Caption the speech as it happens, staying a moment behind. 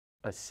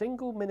A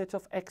single minute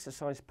of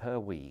exercise per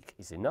week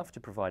is enough to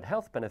provide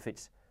health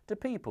benefits to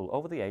people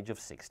over the age of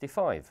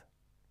 65.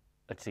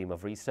 A team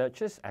of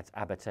researchers at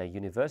Abertay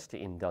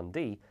University in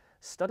Dundee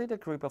studied a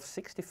group of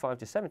 65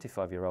 to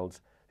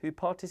 75-year-olds who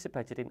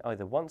participated in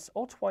either once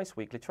or twice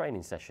weekly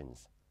training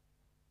sessions.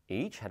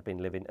 Each had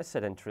been living a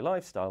sedentary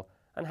lifestyle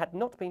and had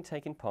not been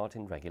taking part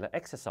in regular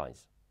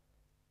exercise.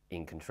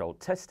 In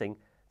controlled testing,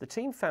 the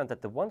team found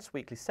that the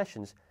once-weekly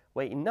sessions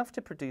were enough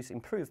to produce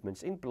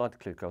improvements in blood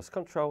glucose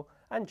control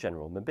and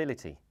general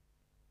mobility.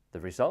 The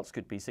results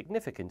could be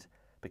significant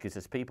because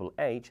as people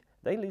age,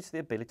 they lose the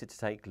ability to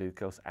take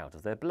glucose out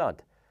of their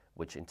blood,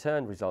 which in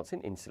turn results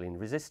in insulin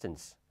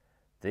resistance.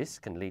 This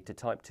can lead to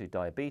type 2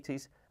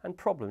 diabetes and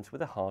problems with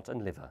the heart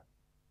and liver.